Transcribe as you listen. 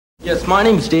Yes, my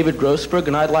name is David Grossberg,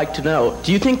 and I'd like to know,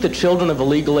 do you think the children of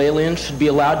illegal aliens should be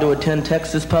allowed to attend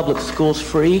Texas public schools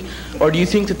free, or do you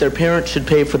think that their parents should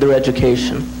pay for their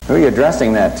education? Who are you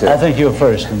addressing that to? I think you're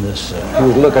first in this. He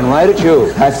was looking right at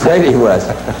you. I said he was.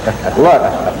 Look,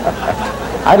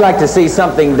 I'd like to see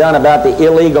something done about the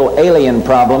illegal alien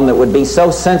problem that would be so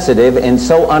sensitive and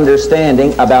so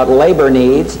understanding about labor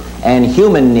needs and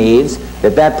human needs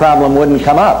that problem wouldn't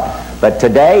come up. But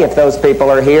today, if those people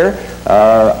are here,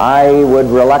 I would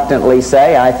reluctantly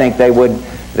say I think they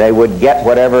would get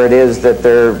whatever it is that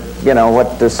they're,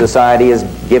 what the society is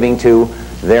giving to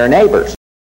their neighbors.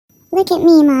 Look at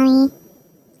me, Mommy.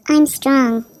 I'm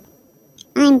strong.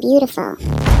 I'm beautiful.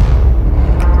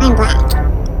 I'm black.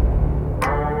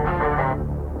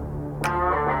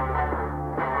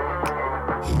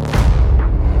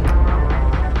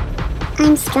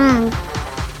 I'm strong.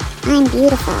 I'm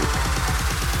beautiful.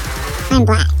 I'm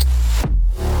black.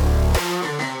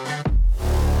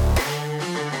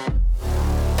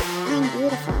 I'm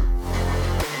beautiful.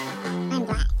 I'm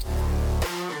black.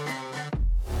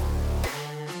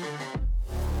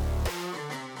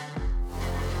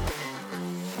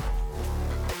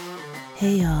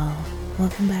 Hey y'all,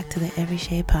 welcome back to the Every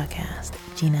Shade Podcast.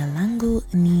 Jina langu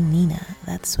ni Nina,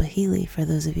 that's Swahili for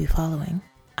those of you following.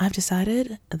 I've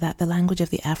decided that the language of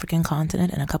the African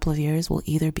continent in a couple of years will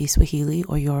either be Swahili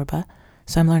or Yoruba,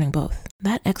 so I'm learning both.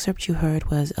 That excerpt you heard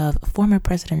was of former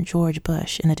President George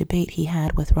Bush in a debate he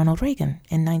had with Ronald Reagan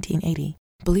in 1980.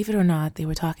 Believe it or not, they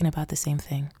were talking about the same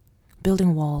thing.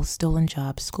 Building walls, stolen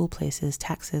jobs, school places,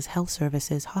 taxes, health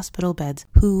services, hospital beds.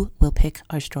 Who will pick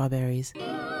our strawberries?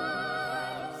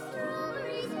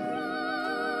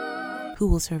 Who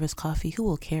will serve us coffee? Who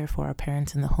will care for our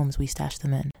parents in the homes we stash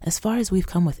them in? As far as we've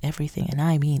come with everything, and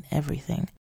I mean everything,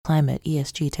 climate,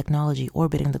 ESG, technology,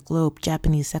 orbiting the globe,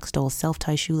 Japanese sex dolls,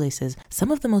 self-tie shoelaces,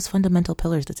 some of the most fundamental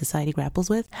pillars that society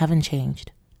grapples with haven't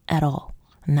changed at all.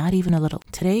 Not even a little.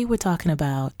 Today we're talking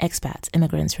about expats,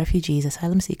 immigrants, refugees,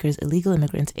 asylum seekers, illegal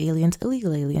immigrants, aliens,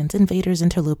 illegal aliens, invaders,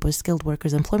 interlopers, skilled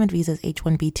workers, employment visas,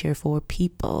 H-1B tier 4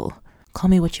 people. Call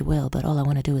me what you will, but all I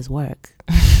want to do is work.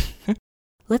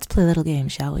 Let's play a little game,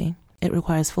 shall we? It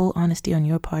requires full honesty on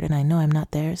your part, and I know I'm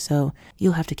not there, so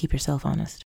you'll have to keep yourself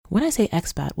honest. When I say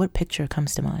expat, what picture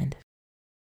comes to mind?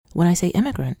 When I say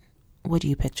immigrant, what do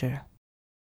you picture?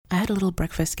 I had a little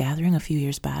breakfast gathering a few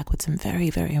years back with some very,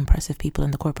 very impressive people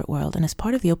in the corporate world, and as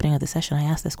part of the opening of the session, I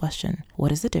asked this question.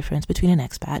 What is the difference between an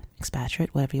expat,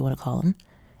 expatriate, whatever you want to call them,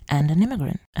 and an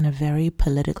immigrant? And a very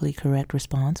politically correct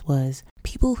response was,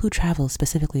 people who travel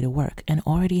specifically to work and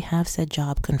already have said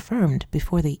job confirmed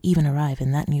before they even arrive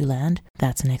in that new land,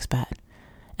 that's an expat.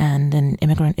 And an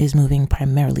immigrant is moving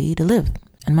primarily to live,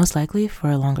 and most likely for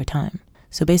a longer time.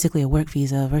 So basically a work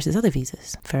visa versus other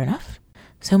visas. Fair enough?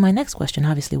 So my next question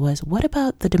obviously was, what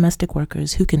about the domestic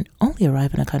workers who can only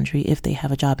arrive in a country if they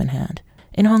have a job in hand?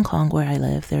 In Hong Kong, where I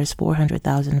live, there's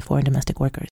 400,000 foreign domestic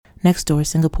workers. Next door,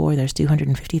 Singapore, there's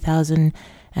 250,000.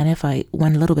 And if I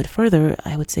went a little bit further,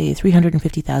 I would say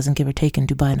 350,000, give or take, in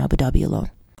Dubai and Abu Dhabi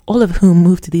alone. All of whom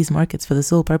move to these markets for the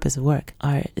sole purpose of work.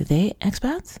 Are they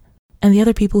expats? And the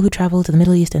other people who travel to the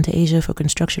Middle East and to Asia for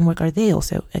construction work, are they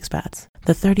also expats?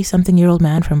 The 30-something-year-old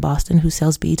man from Boston who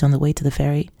sells beads on the way to the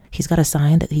ferry, he's got a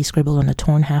sign that he scribbled on a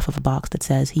torn half of a box that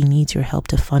says he needs your help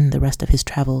to fund the rest of his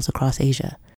travels across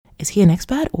Asia. Is he an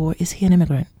expat or is he an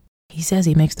immigrant? He says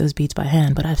he makes those beats by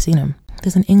hand, but I've seen him.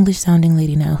 There's an English-sounding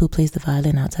lady now who plays the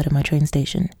violin outside of my train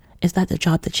station. Is that the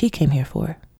job that she came here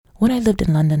for? When I lived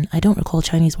in London, I don't recall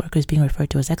Chinese workers being referred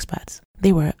to as expats.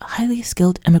 They were highly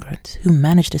skilled immigrants who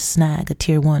managed to snag a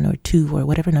tier 1 or 2 or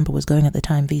whatever number was going at the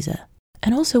time visa.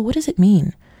 And also, what does it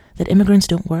mean that immigrants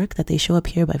don't work, that they show up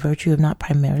here by virtue of not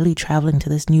primarily traveling to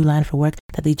this new land for work,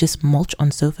 that they just mulch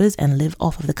on sofas and live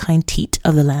off of the kind teat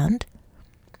of the land?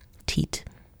 Teat.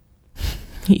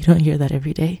 You don't hear that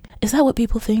every day. Is that what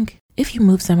people think? If you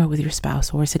move somewhere with your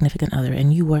spouse or a significant other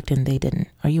and you worked and they didn't,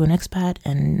 are you an expat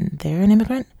and they're an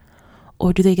immigrant?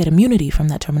 Or do they get immunity from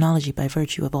that terminology by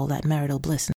virtue of all that marital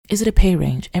bliss? Is it a pay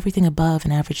range? Everything above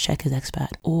an average check is expat.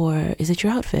 Or is it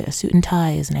your outfit? A suit and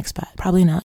tie is an expat. Probably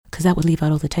not, because that would leave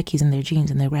out all the techies in their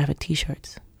jeans and their graphic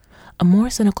t-shirts. A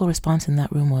more cynical response in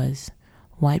that room was,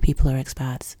 white people are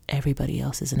expats, everybody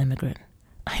else is an immigrant.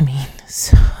 I mean,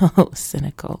 so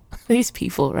cynical. These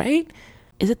people, right?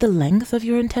 Is it the length of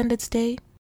your intended stay?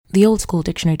 The old school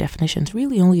dictionary definitions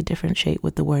really only differentiate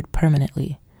with the word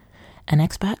permanently. An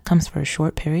expat comes for a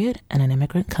short period and an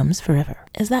immigrant comes forever.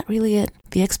 Is that really it?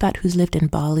 The expat who's lived in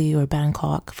Bali or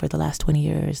Bangkok for the last 20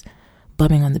 years,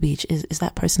 bumming on the beach, is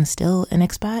that person still an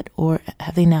expat, or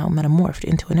have they now metamorphed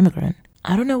into an immigrant?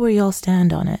 I don't know where y'all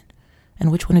stand on it.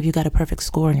 And which one of you got a perfect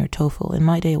score in your TOEFL? In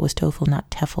my day, it was TOEFL, not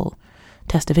TEFL.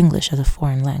 Test of English as a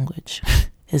foreign language.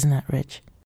 Isn't that rich?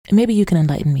 And maybe you can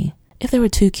enlighten me. If there were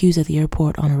two queues at the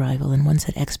airport on arrival and one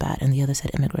said expat and the other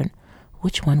said immigrant,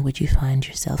 which one would you find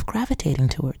yourself gravitating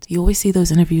towards? You always see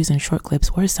those interviews in short clips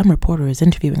where some reporter is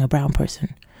interviewing a brown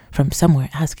person from somewhere,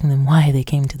 asking them why they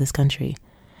came to this country.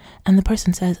 And the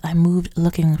person says, I moved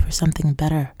looking for something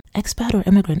better. Expat or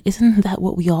immigrant, isn't that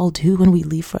what we all do when we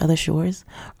leave for other shores?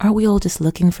 Aren't we all just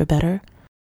looking for better?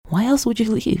 Why else would you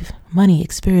leave? Money,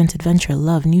 experience, adventure,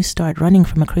 love, new start, running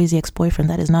from a crazy ex-boyfriend.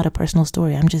 That is not a personal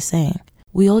story, I'm just saying.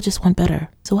 We all just want better.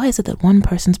 So why is it that one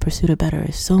person's pursuit of better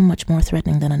is so much more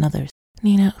threatening than another's?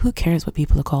 Nina, who cares what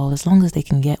people are called as long as they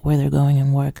can get where they're going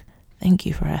and work? Thank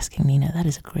you for asking, Nina. That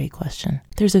is a great question.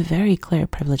 There's a very clear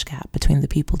privilege gap between the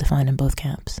people defined in both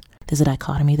camps. There's a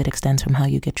dichotomy that extends from how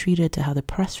you get treated to how the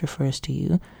press refers to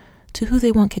you, to who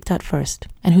they want kicked out first,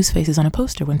 and whose face is on a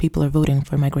poster when people are voting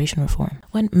for migration reform.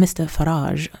 When Mr.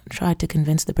 Farage tried to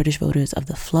convince the British voters of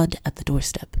the flood at the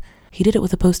doorstep, he did it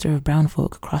with a poster of brown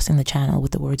folk crossing the channel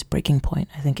with the words breaking point,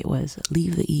 I think it was,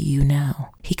 leave the EU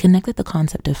now. He connected the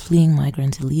concept of fleeing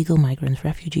migrants, illegal migrants,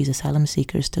 refugees, asylum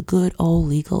seekers to good old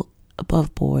legal,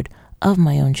 above board, of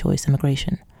my own choice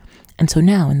immigration. And so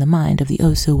now, in the mind of the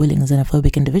oh-so-willing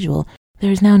xenophobic individual,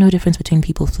 there is now no difference between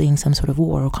people fleeing some sort of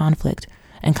war or conflict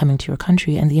and coming to your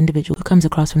country and the individual who comes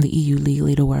across from the EU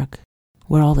legally to work.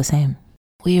 We're all the same.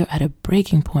 We are at a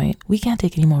breaking point. We can't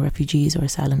take any more refugees or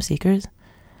asylum seekers.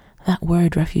 That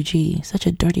word refugee, such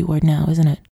a dirty word now, isn't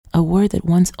it? A word that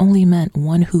once only meant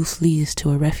one who flees to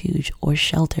a refuge or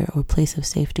shelter or place of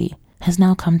safety, has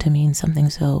now come to mean something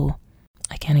so...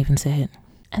 I can't even say it.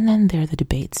 And then there are the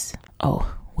debates.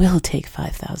 Oh, we'll take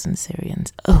 5,000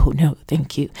 Syrians. Oh, no,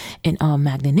 thank you. In our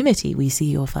magnanimity, we see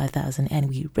your 5,000 and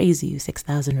we raise you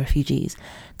 6,000 refugees.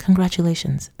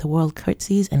 Congratulations. The world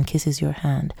curtsies and kisses your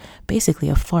hand. Basically,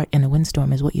 a fart in a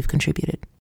windstorm is what you've contributed.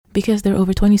 Because there are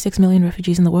over 26 million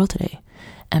refugees in the world today.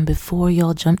 And before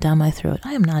y'all jump down my throat,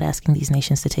 I am not asking these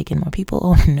nations to take in more people.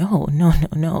 Oh,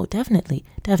 no, definitely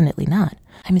not.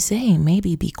 I'm saying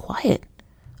maybe be quiet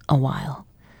a while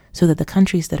so that the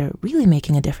countries that are really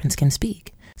making a difference can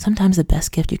speak. Sometimes the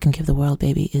best gift you can give the world,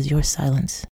 baby, is your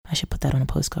silence. I should put that on a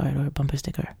postcard or a bumper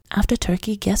sticker. After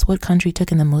Turkey, guess what country took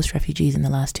in the most refugees in the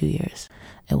last 2 years?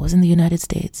 It wasn't the United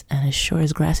States, and as sure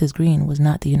as grass is green was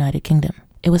not the United Kingdom.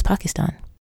 It was Pakistan.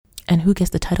 And who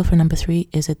gets the title for number 3?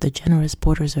 Is it the generous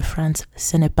borders of France?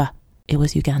 Ce n'est pas. It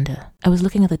was Uganda. I was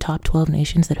looking at the top 12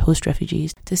 nations that host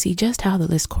refugees to see just how the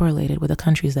list correlated with the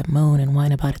countries that moan and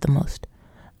whine about it the most.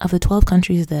 Of the 12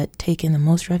 countries that take in the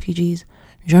most refugees,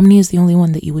 Germany is the only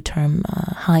one that you would term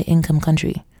a high-income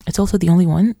country. It's also the only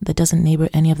one that doesn't neighbor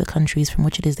any of the countries from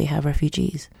which it is they have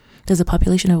refugees. There's a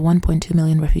population of 1.2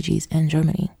 million refugees in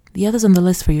Germany. The others on the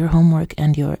list for your homework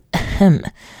and your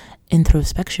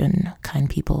introspection, kind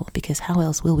people, because how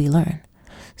else will we learn?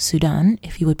 Sudan,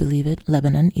 if you would believe it,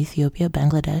 Lebanon, Ethiopia,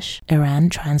 Bangladesh, Iran,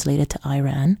 translated to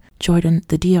Iran, Jordan,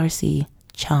 the DRC,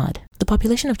 Chad. The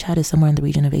population of Chad is somewhere in the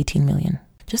region of 18 million.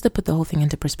 Just to put the whole thing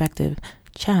into perspective,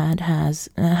 Chad has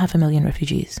 500,000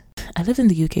 refugees. I lived in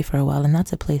the UK for a while, and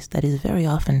that's a place that is very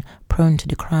often prone to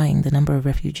decrying the number of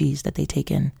refugees that they take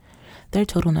in. Their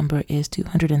total number is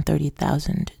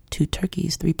 230,000 to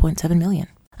Turkey's 3.7 million.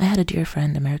 I had a dear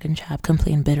friend, American chap,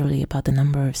 complain bitterly about the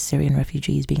number of Syrian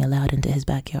refugees being allowed into his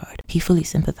backyard. He fully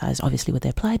sympathized, obviously, with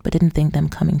their plight, but didn't think them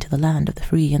coming to the land of the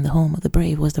free and the home of the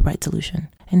brave was the right solution.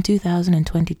 In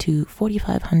 2022,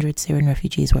 4,500 Syrian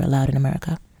refugees were allowed in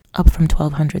America, up from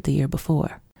 1,200 the year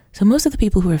before. So most of the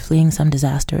people who are fleeing some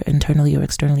disaster, internally or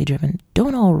externally driven,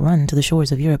 don't all run to the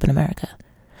shores of Europe and America.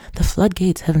 The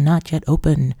floodgates have not yet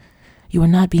opened. You are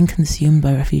not being consumed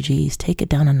by refugees. Take it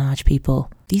down a notch,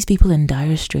 people. These people in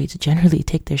dire straits generally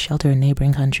take their shelter in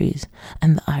neighboring countries.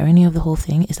 And the irony of the whole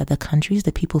thing is that the countries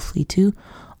that people flee to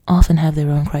often have their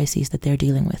own crises that they're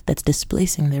dealing with that's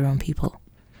displacing their own people.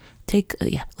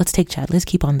 Let's take Chad. Let's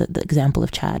keep on the example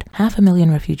of Chad.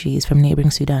 500,000 refugees from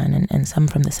neighboring Sudan and some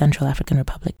from the Central African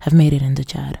Republic have made it into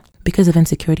Chad. Because of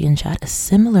insecurity in Chad, a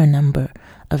similar number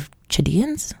of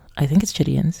Chadians, I think it's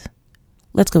Chadians,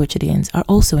 let's go with Chadians, are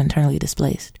also internally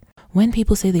displaced. When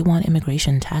people say they want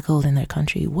immigration tackled in their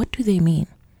country, what do they mean?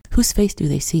 Whose face do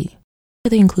they see? What are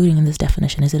they including in this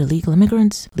definition? Is it illegal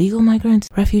immigrants, legal migrants,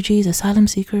 refugees, asylum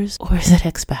seekers, or is it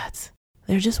expats?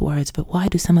 They're just words, but why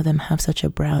do some of them have such a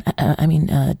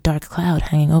dark cloud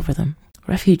hanging over them?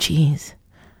 Refugees.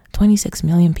 26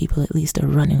 million people at least are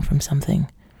running from something.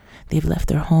 They've left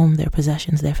their home, their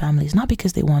possessions, their families, not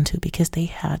because they want to, because they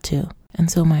had to. And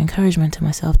so my encouragement to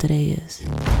myself today is,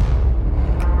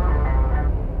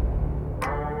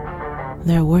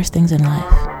 there are worse things in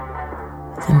life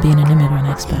than being an immigrant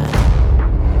expat.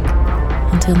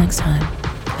 Until next time,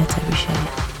 it's every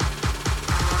shade.